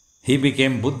 He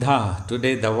became Buddha.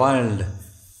 Today the world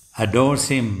adores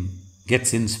him,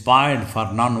 gets inspired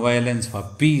for non-violence, for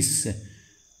peace,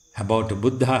 about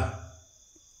Buddha.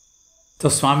 So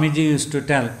Swamiji used to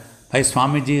tell, why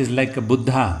Swamiji is like a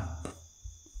Buddha.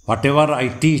 Whatever I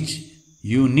teach,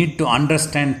 you need to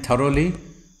understand thoroughly,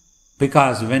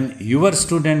 because when your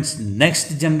students,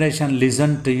 next generation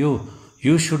listen to you,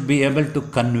 you should be able to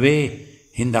convey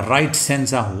in the right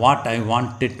sense of what I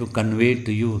wanted to convey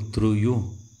to you through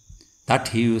you. That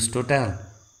he used to tell.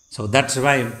 So that's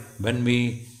why when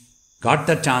we got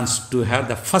the chance to have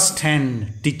the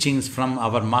first-hand teachings from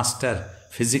our master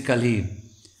physically,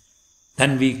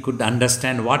 then we could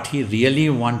understand what he really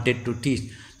wanted to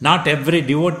teach. Not every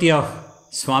devotee of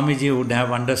Swamiji would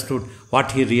have understood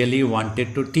what he really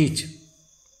wanted to teach.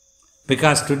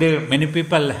 Because today many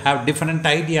people have different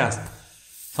ideas.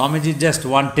 Swamiji just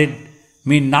wanted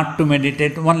me not to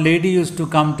meditate. One lady used to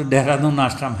come to Dehradun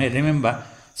ashram, I remember.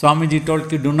 Swamiji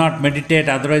told you, do not meditate,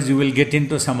 otherwise you will get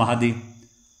into samadhi.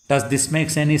 Does this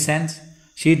make any sense?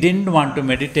 She didn't want to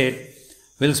meditate.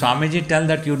 Will Swamiji tell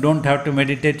that you don't have to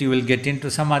meditate, you will get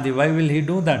into samadhi? Why will he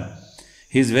do that?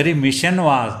 His very mission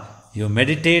was, you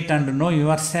meditate and know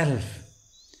yourself.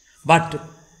 But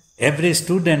every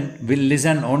student will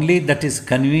listen only that is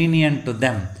convenient to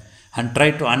them and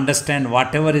try to understand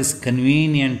whatever is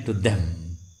convenient to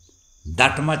them.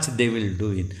 That much they will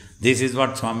do it. This is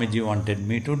what Swamiji wanted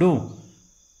me to do.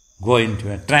 Go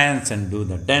into a trance and do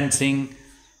the dancing.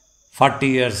 40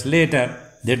 years later,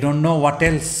 they don't know what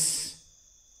else.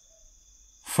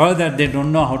 Further, they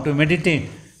don't know how to meditate.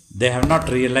 They have not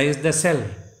realized the self.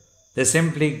 They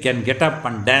simply can get up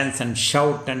and dance and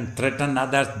shout and threaten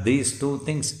others, these two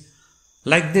things.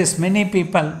 Like this, many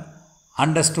people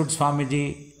understood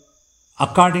Swamiji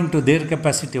according to their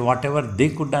capacity, whatever they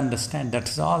could understand,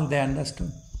 that's all they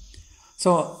understood.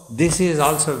 So, this is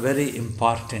also very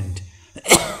important.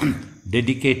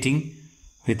 Dedicating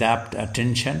with apt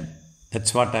attention,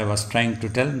 that's what I was trying to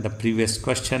tell in the previous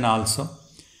question also.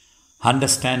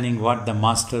 Understanding what the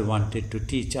master wanted to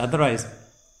teach. Otherwise,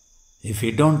 if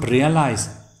we don't realize,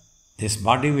 this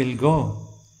body will go.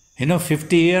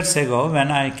 50 years ago when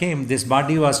I came, this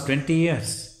body was 20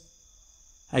 years.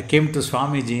 I came to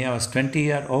Swamiji, I was 20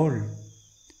 years old.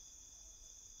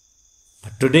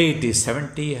 But today it is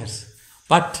 70 years.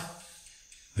 But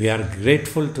we are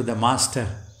grateful to the Master.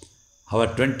 Our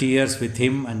 20 years with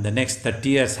him and the next 30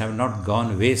 years have not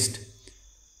gone waste.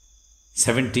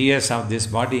 70 years of this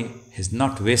body is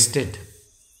not wasted.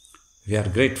 We are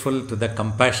grateful to the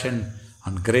compassion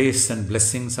and grace and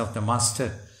blessings of the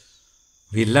Master.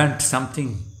 We learnt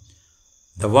something.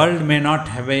 The world may not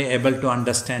have been able to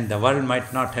understand. The world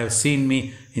might not have seen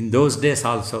me in those days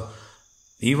also.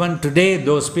 Even today,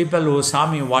 those people who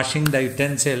saw me washing the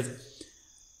utensils,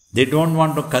 they don't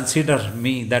want to consider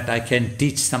me that I can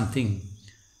teach something.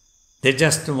 They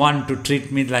just want to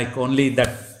treat me like only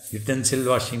that utensil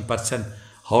washing person.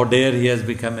 How dare he has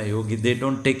become a yogi. They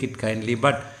don't take it kindly.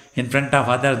 But in front of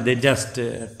others, they just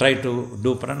try to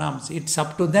do pranams. It's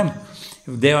up to them.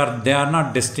 If they are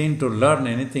not destined to learn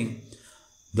anything,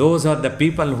 those are the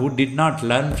people who did not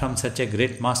learn from such a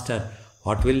great master.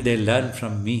 What will they learn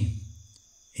from me?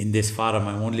 In this forum,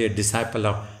 I am only a disciple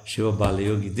of Shiva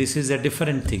Balayogi. This is a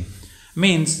different thing.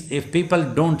 Means, if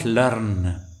people don't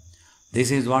learn, this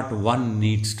is what one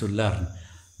needs to learn.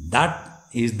 That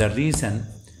is the reason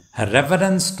a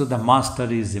reverence to the master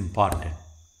is important.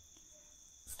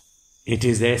 It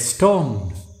is a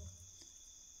stone.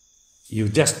 You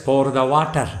just pour the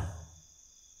water.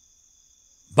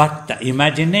 But the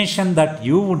imagination that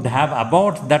you would have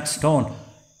about that stone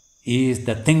is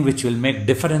the thing which will make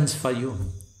difference for you.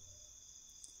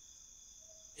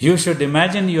 You should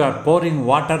imagine you are pouring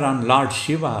water on Lord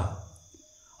Shiva,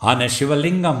 on a Shiva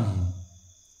Lingam.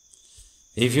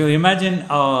 If you imagine,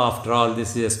 after all,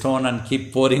 this is a stone and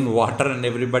keep pouring water and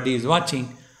everybody is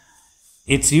watching,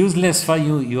 it's useless for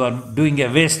you. You are doing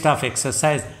a waste of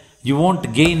exercise. You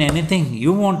won't gain anything.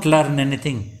 You won't learn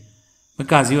anything.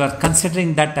 Because you are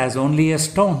considering that as only a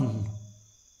stone.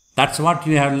 That's what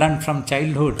you have learned from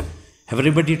childhood.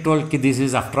 Everybody told that this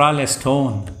is after all a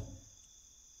stone.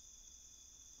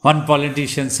 One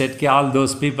politician said that all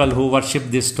those people who worship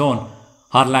this stone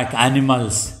are like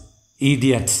animals,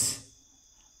 idiots.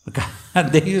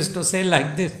 They used to say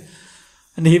like this.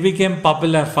 And he became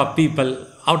popular for people.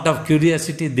 Out of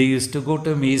curiosity, they used to go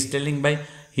to him. He is telling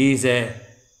he is an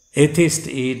atheist.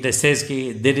 He says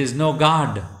there is no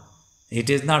God. It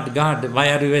is not God.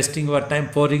 Why are you wasting your time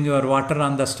pouring your water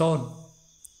on the stone?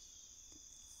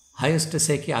 I used to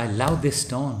say, I love this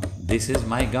stone. This is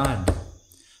my God.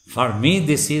 For me,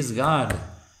 this is God.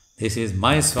 This is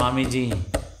my Swamiji.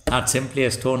 Not simply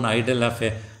a stone idol of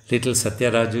a little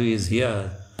Satyaraju is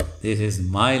here. This is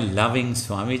my loving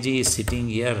Swamiji is sitting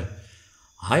here.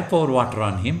 I pour water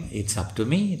on him. It's up to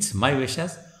me. It's my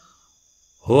wishes.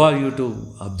 Who are you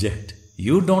to object?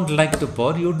 You don't like to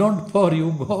pour. You don't pour.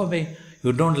 You go away.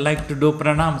 You don't like to do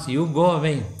pranams. You go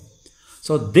away.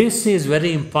 So this is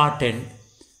very important.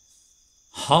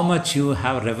 How much you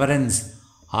have reverence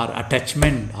or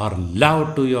attachment or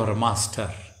love to your master.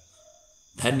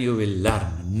 Then you will learn.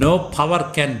 No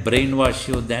power can brainwash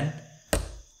you then.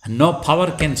 No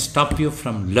power can stop you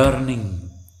from learning.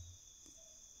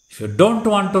 If you don't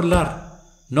want to learn,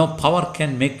 no power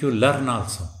can make you learn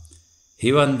also.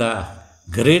 Even the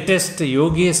greatest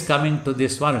yogis coming to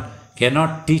this world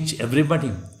cannot teach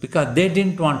everybody because they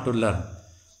didn't want to learn.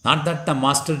 Not that the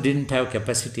master didn't have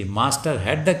capacity. Master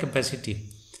had the capacity.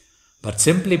 But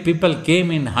simply people came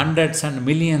in hundreds and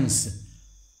millions.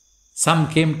 Some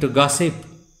came to gossip.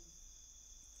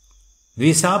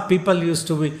 We saw people used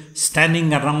to be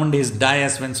standing around his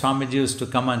dais when Swamiji used to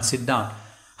come and sit down.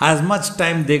 As much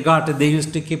time they got, they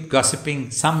used to keep gossiping.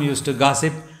 Some used to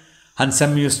gossip and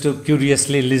some used to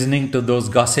curiously listening to those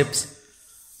gossips.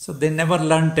 So they never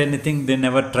learnt anything, they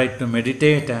never tried to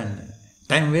meditate and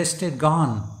time wasted,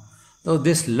 gone. So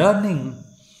this learning,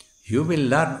 you will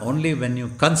learn only when you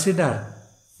consider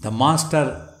the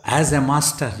master as a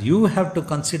master. You have to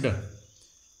consider.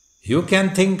 You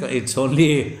can think it's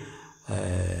only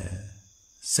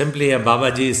simply a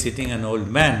Babaji is sitting an old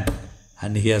man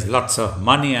and he has lots of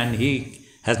money and he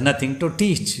has nothing to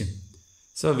teach.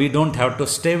 So we don't have to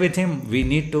stay with him. We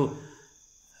need to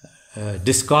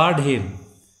discard him.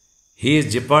 He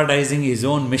is jeopardizing his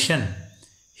own mission.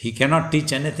 He cannot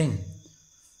teach anything.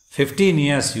 15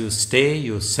 years you stay,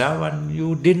 you serve and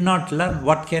you did not learn.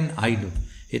 What can I do?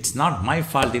 It's not my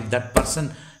fault if that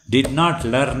person did not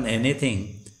learn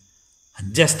anything.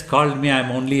 Just called me,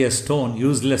 I'm only a stone,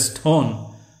 useless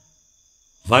stone.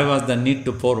 Why was the need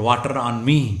to pour water on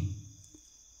me?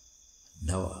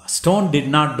 The stone did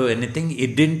not do anything.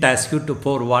 It didn't ask you to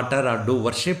pour water or do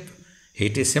worship.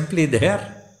 It is simply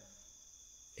there.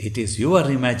 It is your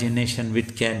imagination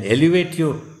which can elevate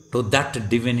you to that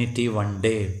divinity one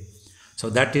day. So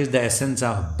that is the essence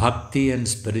of bhakti and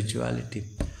spirituality.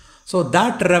 So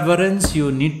that reverence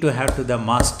you need to have to the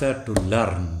master to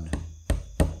learn.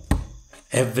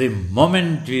 Every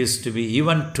moment used to be,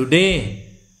 even today,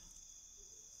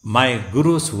 my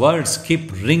Guru's words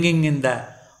keep ringing in the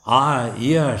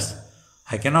ears.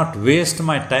 I cannot waste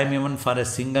my time even for a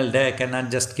single day. I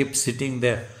cannot just keep sitting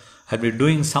there. I'll be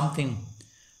doing something.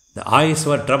 The eyes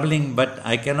were troubling, but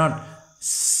I cannot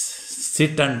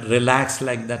sit and relax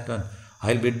like that one.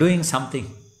 I'll be doing something.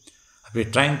 I'll be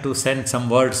trying to send some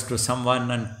words to someone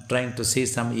and trying to see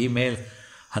some email.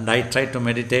 And I try to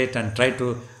meditate and try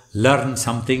to learn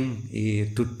something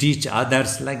to teach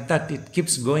others like that. It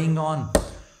keeps going on.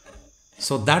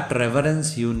 So that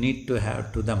reverence you need to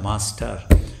have to the master.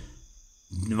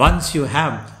 Once you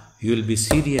have, you will be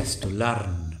serious to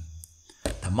learn.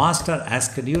 The master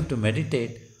asked you to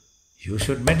meditate. You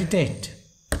should meditate.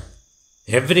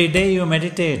 Every day you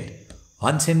meditate.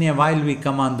 Once in a while we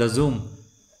come on the Zoom.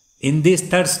 In these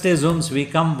Thursday Zooms we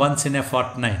come once in a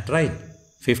fortnight, right?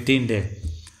 15 days.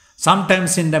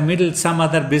 Sometimes in the middle some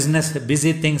other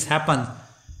busy things happen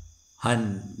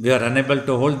and we are unable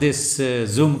to hold these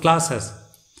Zoom classes.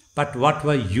 But what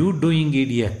were you doing,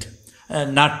 idiot?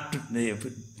 Not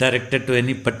directed to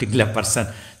any particular person.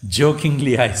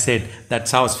 Jokingly I said,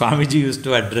 that's how Swamiji used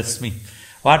to address me.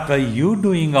 What were you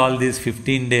doing all these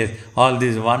 15 days, all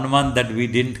this 1 month that we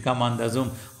didn't come on the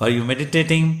Zoom? Were you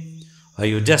meditating? Were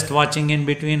you just watching in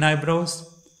between eyebrows?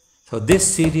 So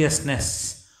this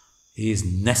seriousness is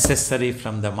necessary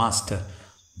from the master.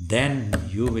 Then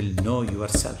you will know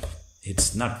yourself.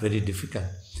 It's not very difficult.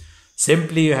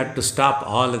 Simply you have to stop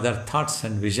all other thoughts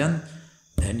and vision,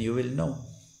 then you will know.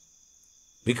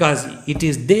 Because it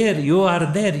is there, you are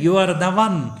the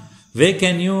one. Where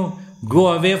can you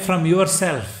go away from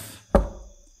yourself?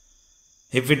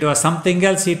 If it was something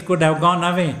else, it could have gone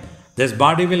away. This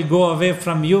body will go away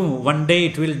from you. One day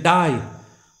it will die.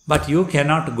 But you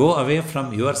cannot go away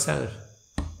from yourself.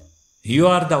 You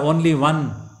are the only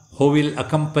one who will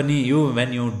accompany you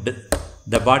when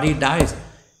the body dies.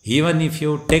 Even if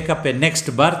you take up a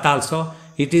next birth also,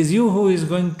 it is you who is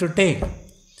going to take.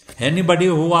 Anybody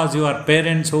who was your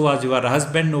parents, who was your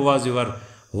husband, who was your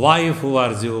wife, who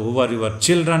were your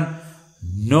children,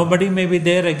 nobody may be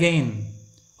there again.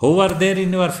 Who were there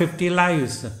in your 50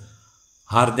 lives?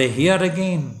 Are they here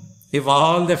again? If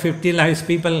all the 50 lives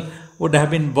people would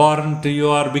have been born to you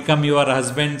or become your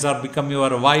husbands or become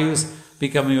your wives,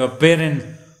 become your parents,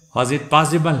 was it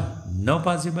possible? No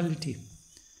possibility.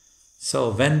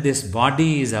 So when this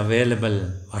body is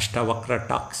available, Ashtavakra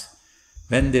talks,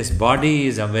 when this body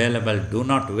is available, do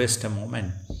not waste a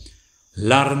moment.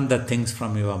 Learn the things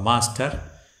from your master.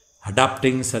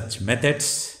 Adopting such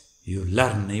methods, you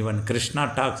learn. Even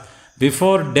Krishna talks,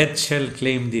 before death shall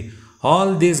claim thee.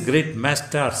 All these great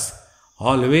masters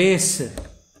always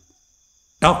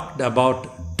talked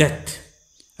about death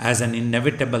as an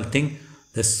inevitable thing.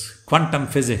 This quantum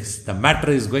physics, the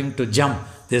matter is going to jump.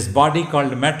 This body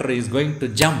called matter is going to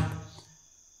jump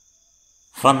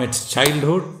from its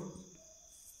childhood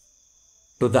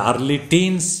to the early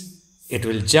teens. It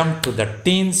will jump to the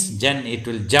teens, then it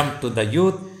will jump to the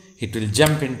youth, it will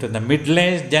jump into the middle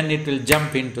age, then it will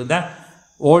jump into the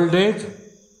old age,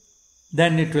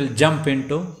 then it will jump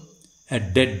into a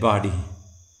dead body.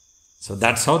 So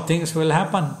that's how things will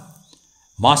happen.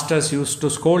 Masters used to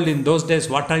scold in those days,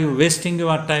 what are you wasting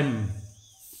your time?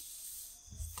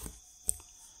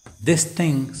 This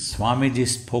thing Swamiji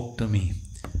spoke to me.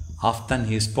 Often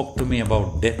he spoke to me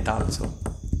about death also.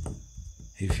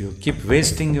 If you keep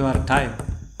wasting your time,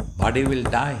 body will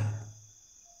die.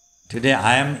 Today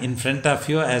I am in front of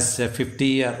you as a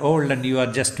 50-year-old and you are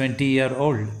just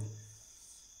 20-year-old.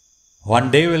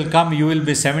 One day will come, you will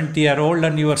be 70-year-old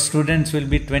and your students will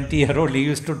be 20-year-old. He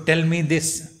used to tell me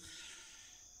this.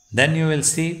 Then you will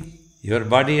see your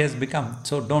body has become.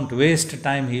 So don't waste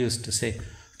time, he used to say.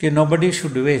 Okay, nobody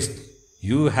should waste.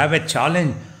 You have a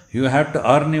challenge. You have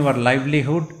to earn your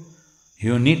livelihood.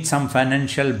 You need some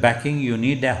financial backing. You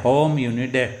need a home. You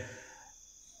need a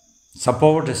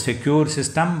support, a secure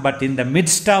system. But in the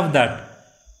midst of that,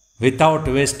 without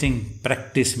wasting,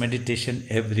 practice meditation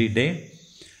every day.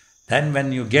 Then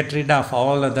when you get rid of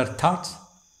all other thoughts,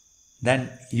 then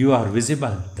you are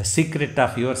visible. The secret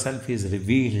of yourself is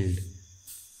revealed.